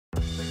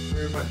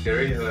very much,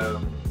 Gary.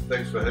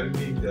 Thanks for having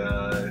me.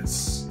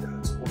 It's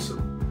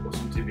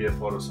awesome to be a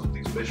part of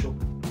something special.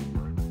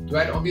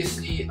 Duane,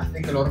 obviously, I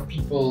think a lot of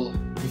people,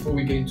 before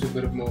we get into a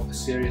bit of more of the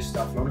serious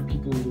stuff, a lot of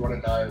people would want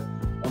to know,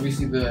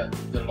 obviously the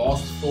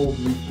last Thor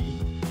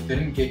movie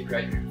didn't get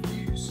great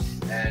reviews,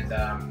 and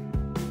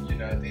you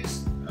know,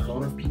 there's a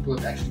lot of people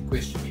that actually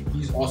question me.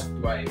 Please ask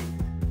Duane,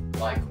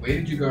 like, where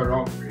did you go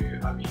wrong, bro?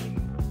 I mean,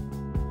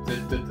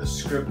 did the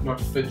script not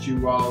fit you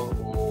well,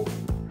 or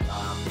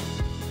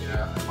you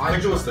know, I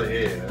think it was the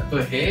hair.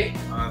 The hair?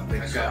 I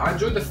think so. I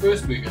enjoyed the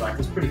first movie, like, it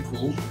was pretty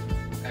cool,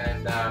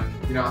 and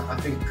you know, I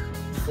think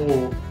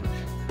for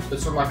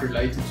it's sort of like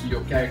related to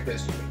your character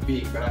as a human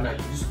being, but I know you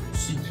just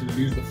seem to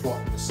lose the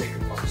plot in the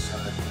second one. So,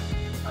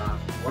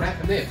 what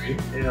happened there, bro?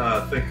 Yeah, I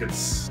think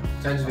it's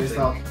Change of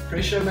style,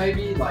 pressure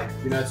maybe. Like,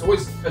 you know, it's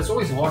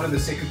always harder the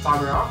second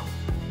time around.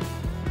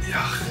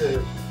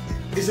 Yeah,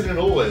 isn't it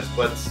always?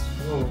 But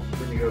well,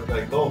 when you go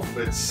play golf,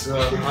 it's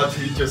hard to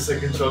hit your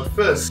second shot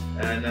first.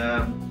 And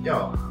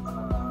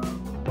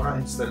when I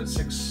hit standard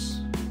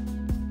 6,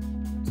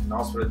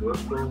 now for the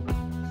school.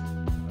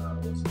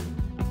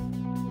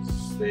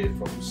 There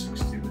from 6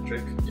 to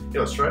matric.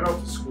 Yeah, straight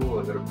after school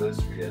I got a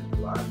bursary at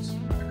Lions.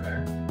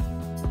 Okay.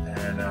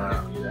 And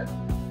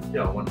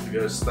yeah, I wanted to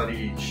go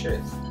study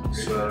chef.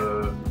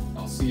 So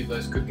I'll see if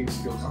those cooking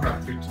skills come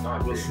through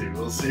tonight. We'll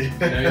see. You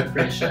know, you're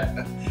pretty chef.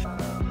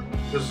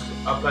 Because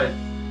I played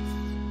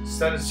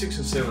standard 6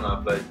 and 7. I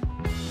played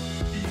B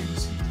and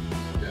C.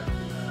 Yeah.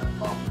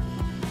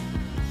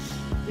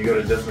 You got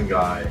a different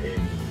guy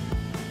in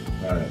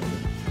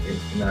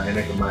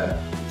Henneke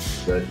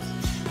that.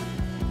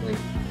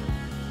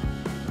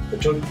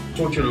 It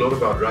taught you a lot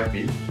about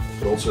rugby,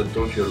 but also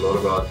taught you a lot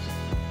about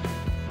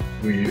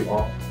who you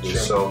are,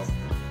 yourself,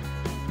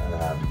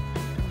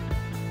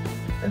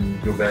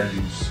 and your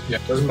values. Yeah.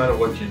 It doesn't matter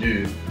what you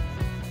do,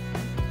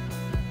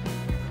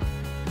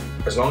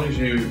 as long as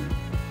you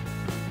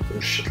put a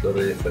shitload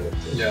of effort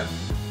into it. Yeah.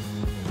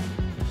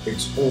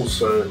 It's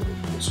always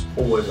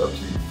up to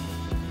you.